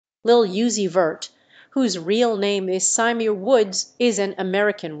Lil Uzi Vert, whose real name is Symere Woods, is an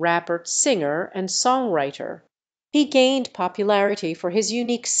American rapper, singer, and songwriter. He gained popularity for his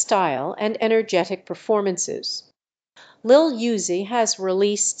unique style and energetic performances. Lil Uzi has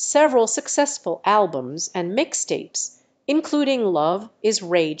released several successful albums and mixtapes, including Love is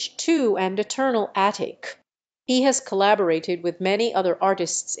Rage 2 and Eternal Attic. He has collaborated with many other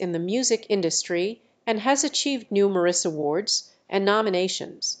artists in the music industry and has achieved numerous awards and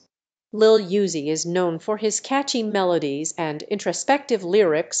nominations. Lil Uzi is known for his catchy melodies and introspective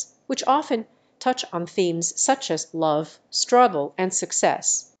lyrics, which often touch on themes such as love, struggle, and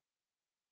success.